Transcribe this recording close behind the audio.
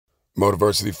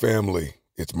Motiversity family,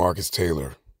 it's Marcus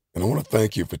Taylor, and I want to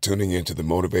thank you for tuning into the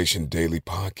Motivation Daily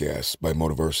Podcast by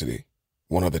Motiversity,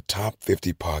 one of the top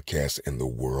 50 podcasts in the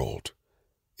world.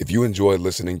 If you enjoy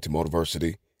listening to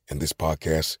Motiversity and this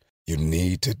podcast, you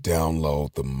need to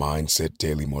download the Mindset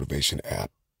Daily Motivation app.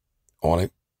 On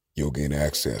it, you'll gain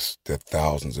access to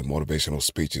thousands of motivational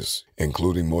speeches,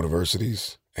 including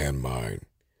Motiversity's and mine.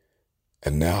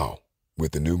 And now,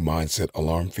 with the new Mindset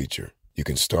Alarm feature, you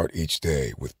can start each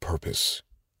day with purpose,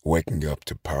 waking up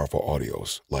to powerful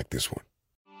audios like this one.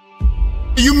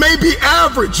 You may be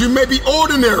average, you may be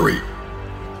ordinary,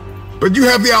 but you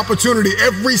have the opportunity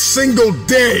every single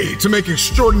day to make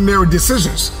extraordinary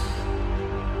decisions.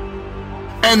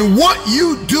 And what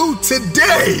you do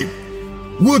today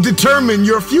will determine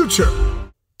your future.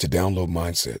 To download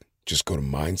Mindset, just go to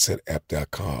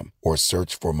mindsetapp.com or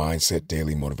search for Mindset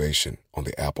Daily Motivation on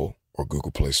the Apple or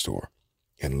Google Play Store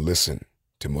and listen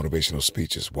to motivational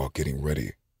speeches while getting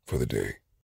ready for the day.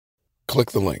 Click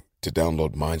the link to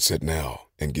download Mindset now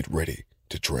and get ready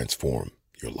to transform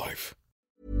your life.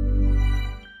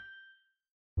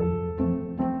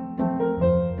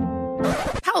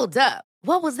 Hold up.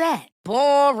 What was that?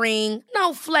 Boring.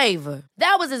 No flavor.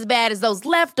 That was as bad as those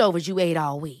leftovers you ate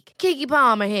all week. Keke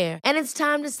Palmer here, and it's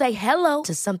time to say hello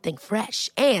to something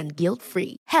fresh and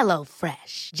guilt-free. Hello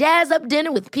Fresh. Jazz up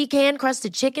dinner with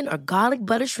pecan-crusted chicken or garlic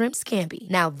butter shrimp scampi.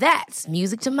 Now that's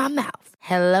music to my mouth.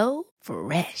 Hello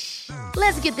Fresh.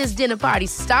 Let's get this dinner party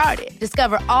started.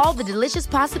 Discover all the delicious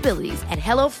possibilities at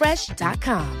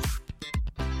hellofresh.com.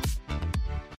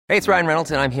 Hey, it's Ryan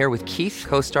Reynolds, and I'm here with Keith,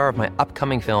 co-star of my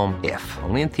upcoming film, If,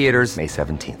 only in theaters May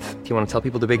 17th. Do you want to tell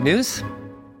people the big news?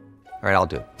 All right, I'll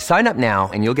do it. Sign up now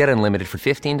and you'll get unlimited for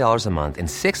 $15 a month and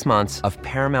 6 months of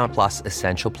Paramount Plus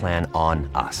Essential Plan on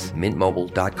us.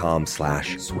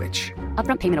 MintMobile.com/switch.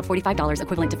 Upfront payment of $45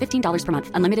 equivalent to $15 per month.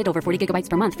 Unlimited over 40 gigabytes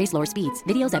per month. Face lower speeds.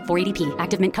 Videos at 480p.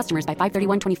 Active Mint customers by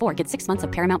 531.24 get 6 months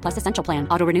of Paramount Plus Essential Plan.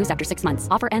 Auto renews after 6 months.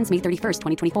 Offer ends May 31st,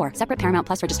 2024. Separate Paramount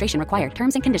Plus registration required.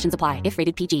 Terms and conditions apply if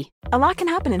rated PG. A lot can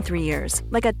happen in 3 years.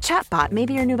 Like a chatbot may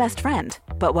be your new best friend.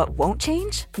 But what won't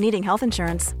change? Needing health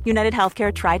insurance. United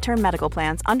Healthcare Tri-Term Medical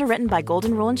Plans, underwritten by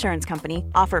Golden Rule Insurance Company,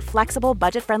 offer flexible,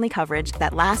 budget-friendly coverage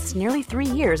that lasts nearly 3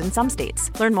 years in some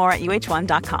states. Learn more at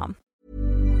uh1.com.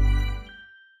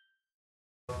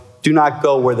 Do not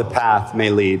go where the path may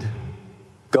lead.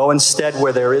 Go instead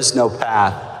where there is no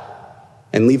path,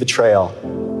 and leave a trail.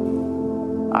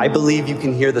 I believe you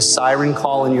can hear the siren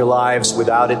call in your lives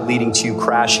without it leading to you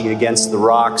crashing against the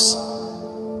rocks,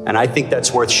 and I think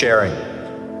that's worth sharing.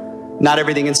 Not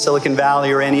everything in Silicon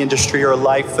Valley or any industry or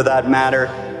life for that matter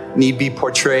need be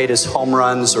portrayed as home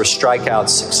runs or strikeouts,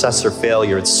 success or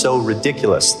failure. It's so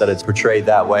ridiculous that it's portrayed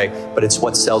that way, but it's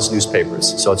what sells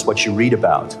newspapers, so it's what you read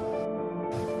about.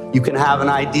 You can have an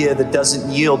idea that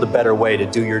doesn't yield a better way to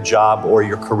do your job or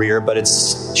your career, but it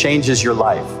changes your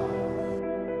life.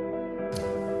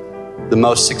 The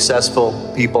most successful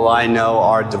people I know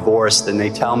are divorced, and they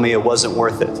tell me it wasn't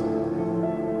worth it.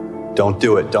 Don't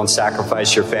do it. Don't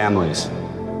sacrifice your families.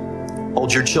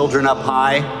 Hold your children up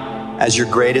high as your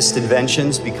greatest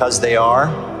inventions, because they are.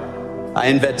 I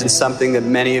invented something that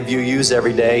many of you use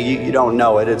every day. You don't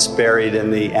know it. It's buried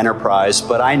in the enterprise,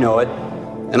 but I know it,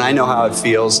 and I know how it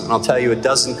feels. And I'll tell you, it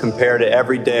doesn't compare to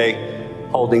every day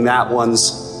holding that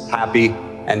one's happy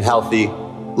and healthy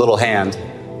little hand.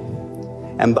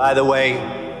 And by the way,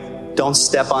 don't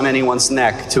step on anyone's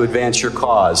neck to advance your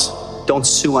cause. Don't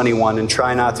sue anyone and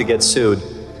try not to get sued.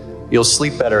 You'll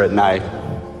sleep better at night.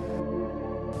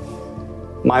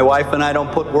 My wife and I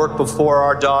don't put work before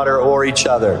our daughter or each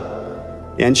other.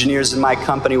 The engineers in my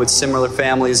company with similar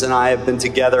families and I have been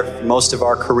together for most of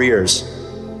our careers.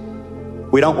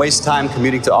 We don't waste time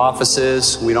commuting to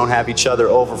offices. We don't have each other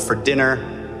over for dinner.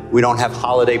 We don't have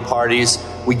holiday parties.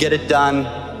 We get it done,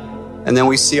 and then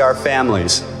we see our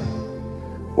families.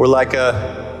 We're like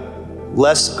a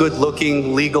less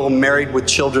good-looking, legal, married with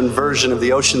children version of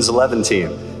the Ocean's 11 team.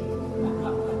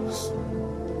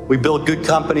 We build good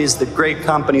companies that great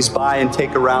companies buy and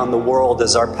take around the world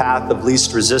as our path of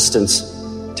least resistance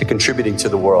to contributing to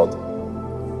the world.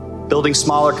 Building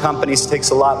smaller companies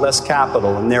takes a lot less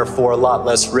capital and therefore a lot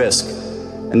less risk,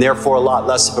 and therefore a lot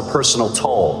less of a personal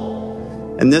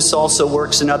toll. And this also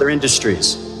works in other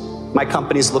industries. My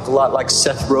companies look a lot like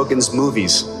Seth Rogen's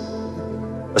movies.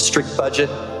 A strict budget,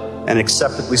 an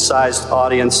acceptably sized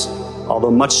audience, although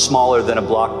much smaller than a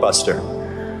blockbuster.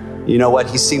 You know what?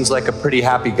 He seems like a pretty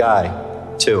happy guy,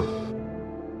 too.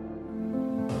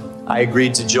 I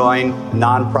agreed to join a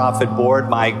nonprofit board,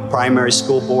 my primary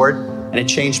school board, and it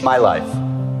changed my life.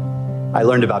 I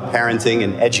learned about parenting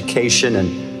and education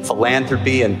and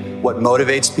philanthropy and what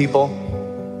motivates people.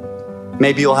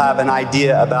 Maybe you'll have an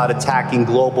idea about attacking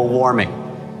global warming.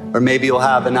 Or maybe you'll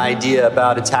have an idea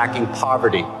about attacking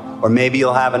poverty. Or maybe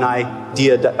you'll have an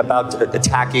idea about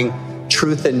attacking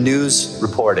truth and news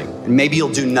reporting. And maybe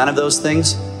you'll do none of those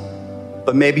things,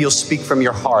 but maybe you'll speak from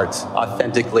your heart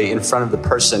authentically in front of the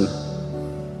person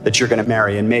that you're going to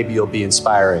marry, and maybe you'll be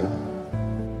inspiring.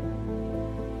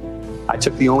 I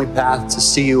took the only path to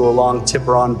see you along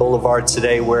Tiburon Boulevard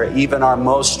today, where even our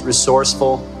most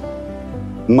resourceful,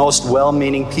 most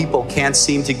well-meaning people can't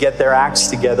seem to get their acts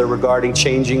together regarding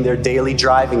changing their daily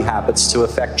driving habits to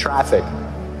affect traffic.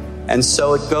 And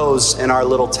so it goes in our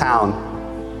little town.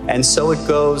 And so it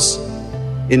goes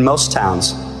in most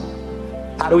towns.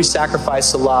 How do we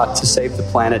sacrifice a lot to save the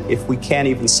planet if we can't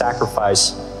even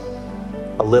sacrifice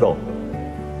a little?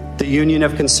 The Union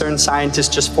of Concerned Scientists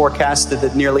just forecasted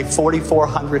that nearly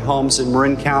 4,400 homes in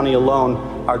Marin County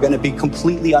alone are going to be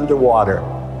completely underwater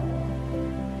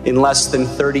in less than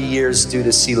 30 years due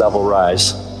to sea level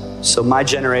rise. So my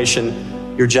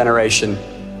generation, your generation,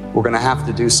 we're going to have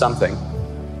to do something.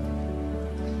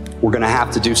 We're going to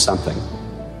have to do something.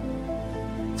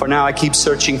 For now, I keep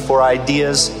searching for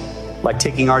ideas, like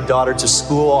taking our daughter to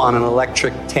school on an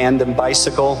electric tandem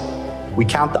bicycle. We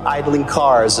count the idling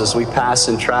cars as we pass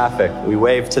in traffic. We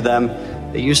wave to them.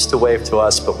 They used to wave to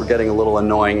us, but we're getting a little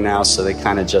annoying now, so they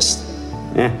kind of just,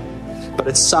 But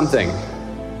it's something.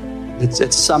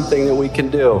 It's something that we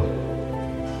can do.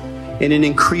 In an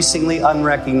increasingly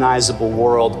unrecognizable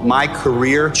world, my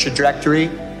career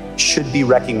trajectory should be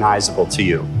recognizable to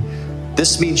you.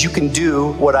 This means you can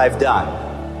do what I've done.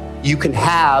 You can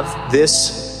have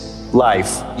this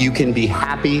life. You can be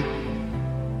happy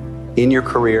in your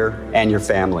career and your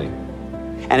family.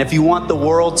 And if you want the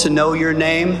world to know your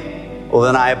name, well,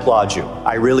 then I applaud you.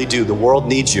 I really do. The world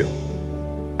needs you.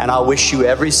 And I'll wish you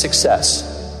every success.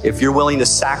 If you're willing to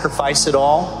sacrifice it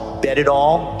all, bet it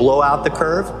all, blow out the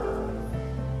curve,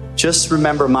 just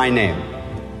remember my name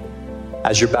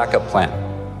as your backup plan.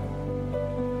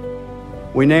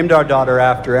 We named our daughter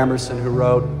after Emerson, who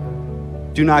wrote,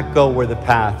 "Do not go where the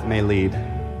path may lead.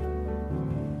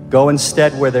 Go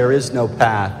instead where there is no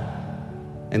path,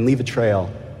 and leave a trail."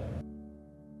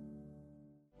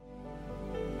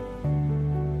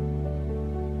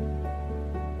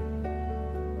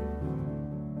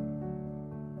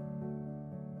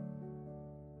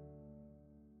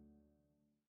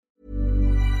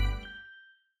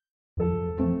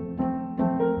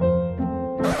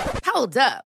 Hold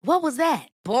up. What was that?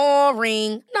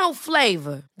 Boring. No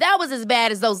flavor. That was as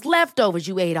bad as those leftovers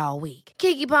you ate all week.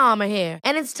 Keke Palmer here,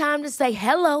 and it's time to say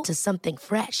hello to something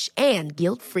fresh and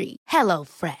guilt-free. Hello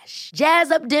Fresh.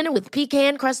 Jazz up dinner with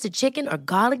pecan-crusted chicken or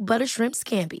garlic butter shrimp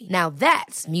scampi. Now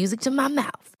that's music to my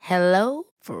mouth. Hello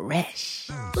Fresh.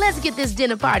 Let's get this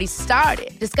dinner party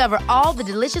started. Discover all the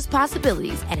delicious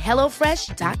possibilities at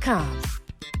hellofresh.com.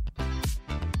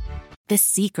 The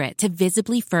secret to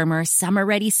visibly firmer,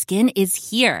 summer-ready skin is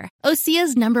here.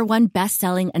 Osea's #1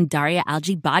 best-selling Undaria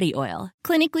Algae Body Oil.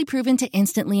 Clinically proven to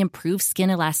instantly improve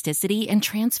skin elasticity and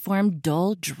transform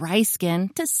dull, dry skin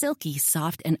to silky,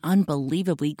 soft, and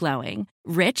unbelievably glowing.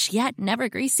 Rich yet never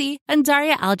greasy,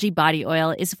 Undaria Algae Body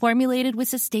Oil is formulated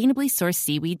with sustainably sourced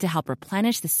seaweed to help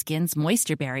replenish the skin's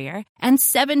moisture barrier, and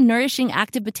 7 nourishing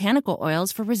active botanical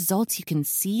oils for results you can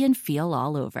see and feel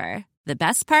all over. The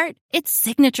best part? Its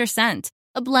signature scent.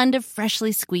 A blend of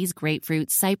freshly squeezed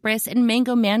grapefruit, cypress, and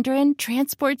mango mandarin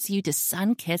transports you to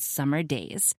sun-kissed summer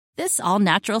days. This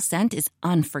all-natural scent is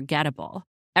unforgettable.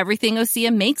 Everything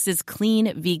Osea makes is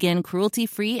clean, vegan,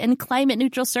 cruelty-free, and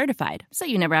climate-neutral certified, so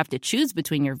you never have to choose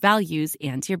between your values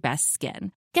and your best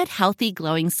skin. Get healthy,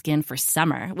 glowing skin for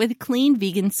summer with clean,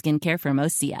 vegan skincare from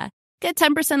Osea. Get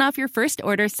 10% off your first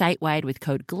order site-wide with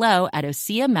code GLOW at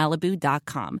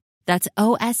OseaMalibu.com. That's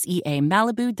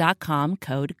OSEAMalibu.com,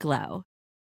 code GLOW.